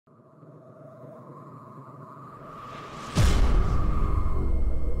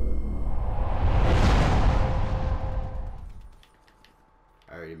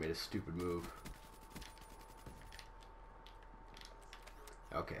a stupid move.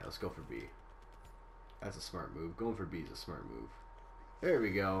 Okay, let's go for B. That's a smart move. Going for B is a smart move. There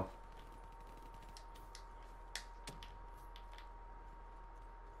we go.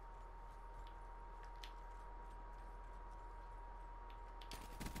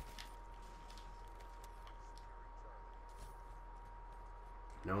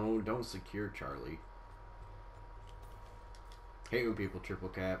 No, don't secure Charlie. Hate when people triple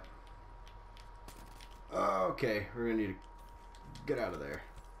cap. Okay, we're gonna need to get out of there.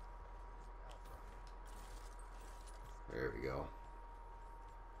 There we go.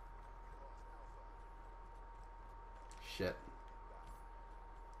 Shit.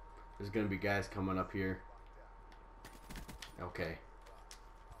 There's gonna be guys coming up here. Okay.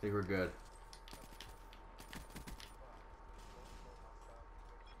 I think we're good.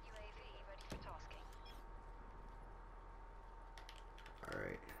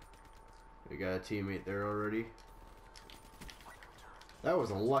 Alright. We got a teammate there already. That was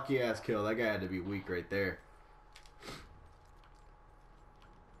a lucky ass kill. That guy had to be weak right there.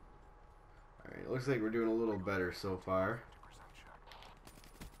 Alright, looks like we're doing a little better so far.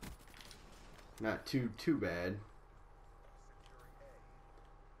 Not too bad.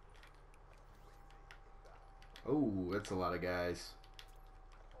 Oh, that's a lot of guys.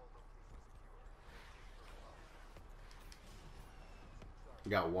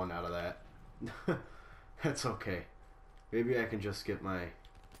 Got one out of that. That's okay. Maybe I can just get my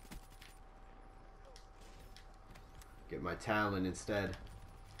talent instead.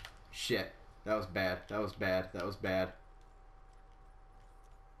 Shit. That was bad. That was bad. That was bad.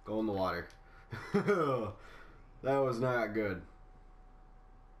 Go in the water. That was not good.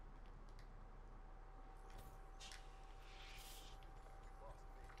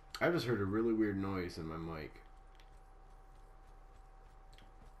 I just heard a really weird noise in my mic.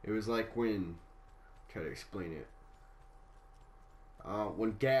 It was like when... Try to explain it.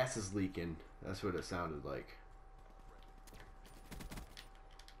 When gas is leaking. That's what it sounded like.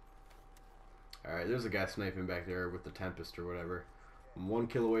 Alright, there's a guy sniping back there with the Tempest or whatever. I'm 1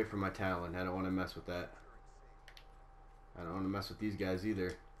 kill away from my Talon. I don't want to mess with that. I don't want to mess with these guys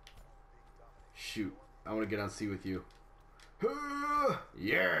either. Shoot. I want to get on C with you.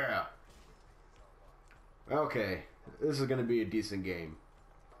 Yeah! Okay. This is going to be a decent game.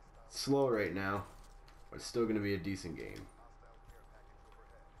 It's slow right now, but it's still going to be a decent game.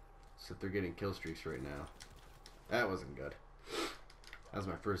 Except they're getting kill streaks right now. That wasn't good. That was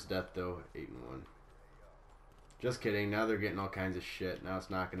my first death though, 8-1. Just kidding, now they're getting all kinds of shit. Now it's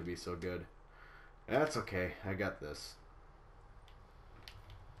not going to be so good. That's okay, I got this.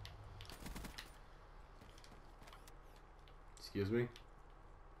 Excuse me?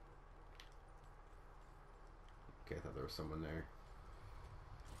 Okay, I thought there was someone there.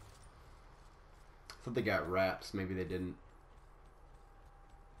 I thought they got wraps, maybe they didn't.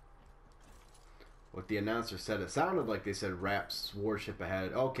 What the announcer said, it sounded like they said Raps warship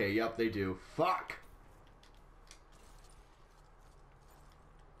ahead. Okay, yep, they do. Fuck!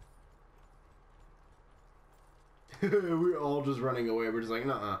 We're all just running away. We're just like,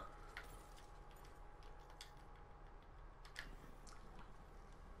 nuh-uh.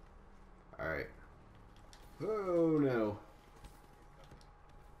 Alright. Oh, no.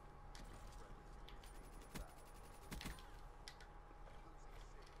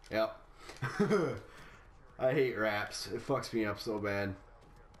 Yep. I hate Raps. It fucks me up so bad.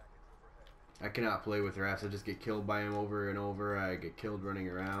 I cannot play with Raps. I just get killed by him over and over. I get killed running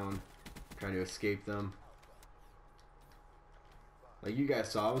around, trying to escape them. Like you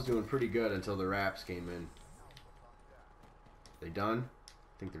guys saw, I was doing pretty good until the Raps came in. They done?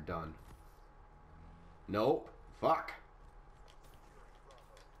 I think they're done. Nope. Fuck.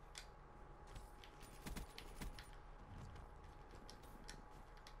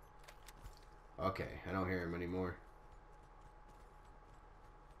 Okay, I don't hear him anymore.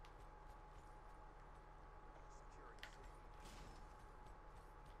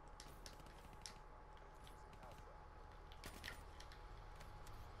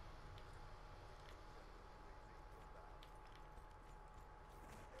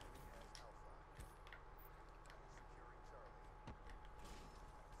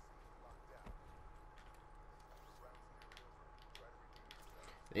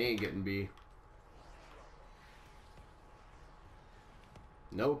 They ain't getting B.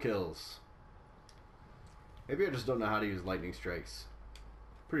 No kills. Maybe I just don't know how to use lightning strikes.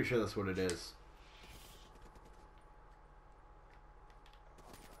 Pretty sure that's what it is.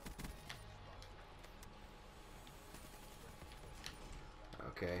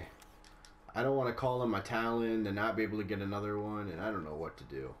 Okay. I don't want to call in my Talon and not be able to get another one, and I don't know what to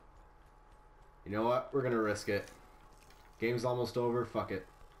do. You know what? We're gonna risk it. Game's almost over. Fuck it.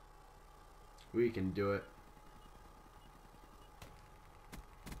 We can do it.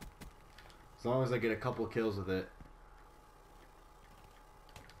 As long as I get a couple kills with it.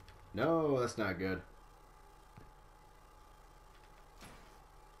 No, that's not good.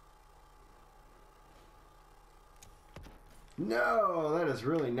 No, that is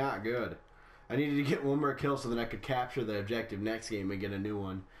really not good. I needed to get one more kill so that I could capture the objective next game and get a new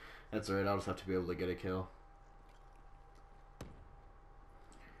one. That's alright, I'll just have to be able to get a kill.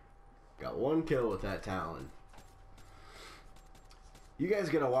 Got one kill with that Talon. You guys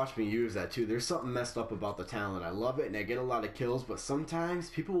gotta watch me use that too. There's something messed up about the Talon. I love it and I get a lot of kills, but sometimes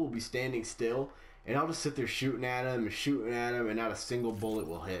people will be standing still and I'll just sit there shooting at them and not a single bullet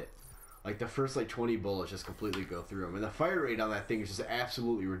will hit. Like the first like 20 bullets just completely go through them. And the fire rate on that thing is just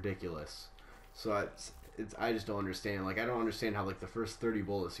absolutely ridiculous. So I just don't understand. Like I don't understand how like the first 30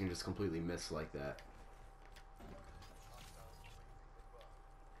 bullets you can just completely miss like that.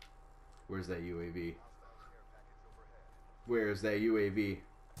 Where's that UAV? Where is that UAV?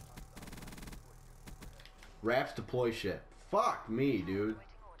 Raps deploy shit. Fuck me, dude.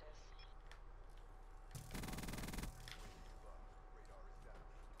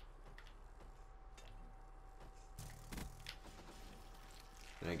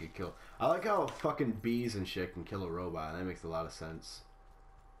 And I get killed. I like how fucking bees and shit can kill a robot. That makes a lot of sense.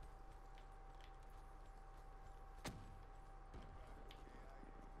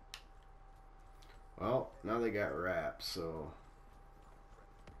 Well, now they got wraps, so...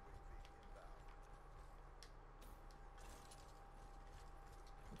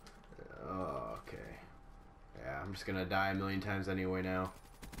 Oh, okay. Yeah, I'm just gonna die a million times anyway now.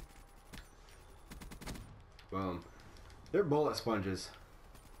 Boom. They're bullet sponges.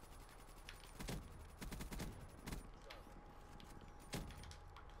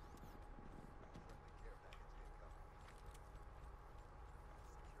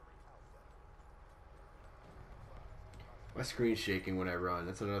 My screen's shaking when I run.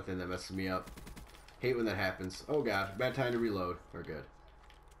 That's another thing that messes me up. Hate when that happens. Oh god, bad time to reload. We're good.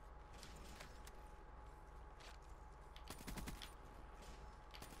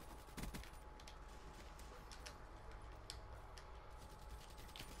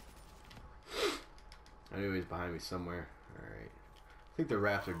 I knew he was behind me somewhere. Alright. I think the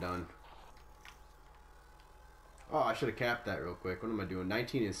rafts are done. Oh, I should have capped that real quick. What am I doing?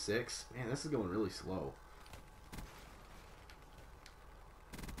 19 and 6? Man, this is going really slow.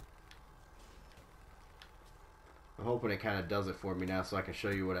 I'm hoping it kind of does it for me now so I can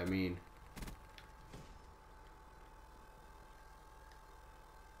show you what I mean.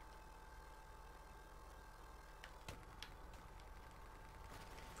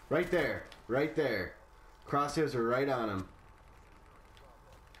 Right there. Right there. Crosshairs are right on him.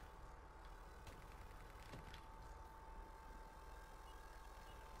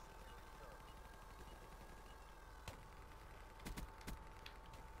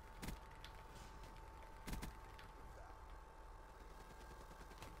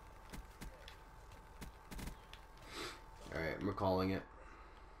 Alright, I'm recalling it.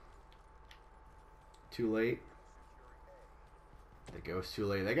 Too late. It goes too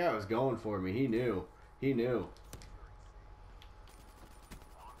late. That guy was going for me. He knew. He knew.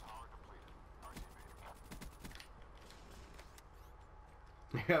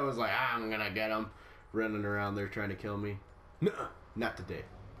 I was like, I'm gonna get him. Running around there trying to kill me. No, not today.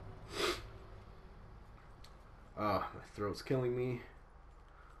 Oh, my throat's killing me.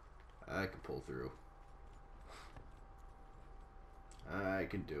 I can pull through. I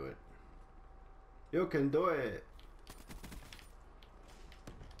can do it. You can do it.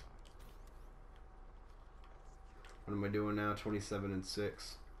 What am I doing now? 27 and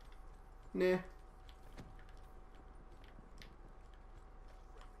 6. Nah.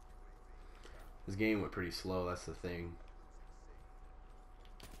 This game went pretty slow, that's the thing.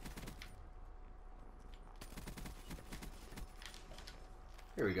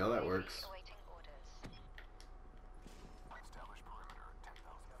 Here we go, that works.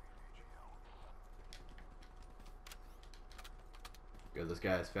 Good, this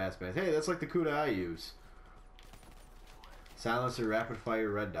guy is fast, man. Hey, that's like the CUDA I use. Silencer, rapid fire,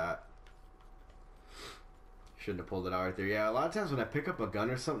 red dot. Shouldn't have pulled it out right there. Yeah, a lot of times when I pick up a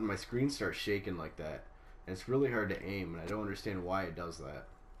gun or something, my screen starts shaking like that. And it's really hard to aim, and I don't understand why it does that.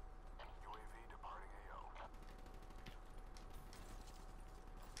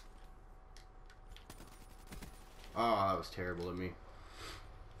 Oh, that was terrible of me.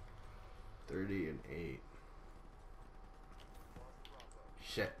 30 and 8.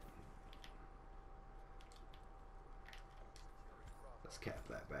 Shit. Let's cap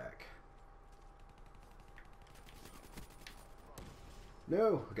that back.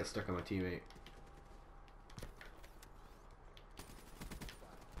 No, I got stuck on my teammate.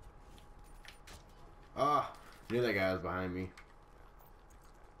 Ah, I knew that guy was behind me.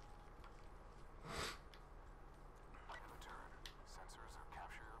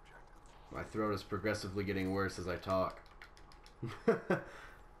 My throat is progressively getting worse as I talk.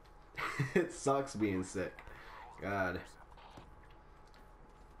 It sucks being sick. God.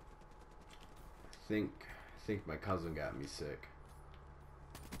 I think my cousin got me sick.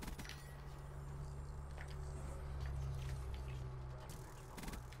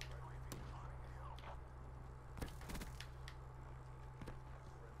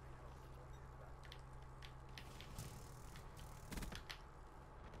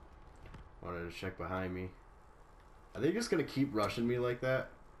 Wanted to check behind me. Are they just gonna keep rushing me like that?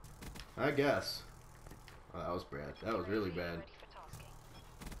 I guess. Oh, that was bad. That was really bad.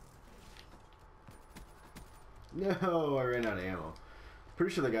 No, I ran out of ammo.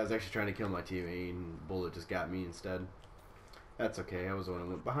 Pretty sure the guy's actually trying to kill my teammate and bullet just got me instead. That's okay. I was the one who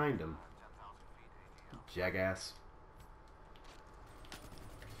went behind him. Jackass.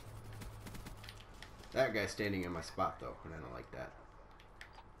 That guy's standing in my spot though, and I don't like that.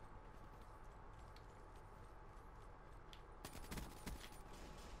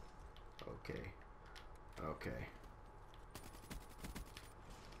 Okay. Okay.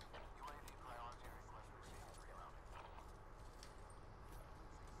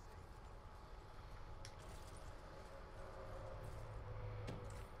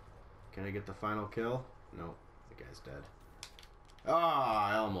 Can I get the final kill? Nope. The guy's dead. Ah,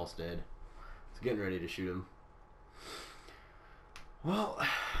 I almost did. I was getting ready to shoot him. Well,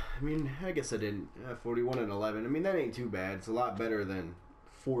 I mean, I guess I didn't. 41 and 11. I mean, that ain't too bad. It's a lot better than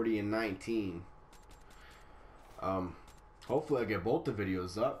 40 and 19. Hopefully I get both the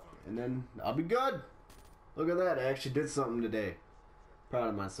videos up and then I'll be good. Look at that. I actually did something today. Proud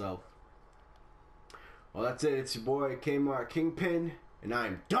of myself. Well, that's it. It's your boy Kmart Kingpin and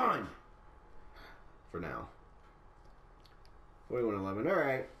I'm done for now. 41-11.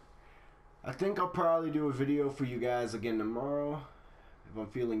 Alright. I think I'll probably do a video for you guys again tomorrow if I'm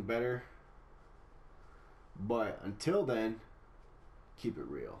feeling better. But until then, keep it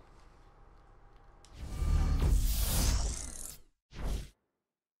real.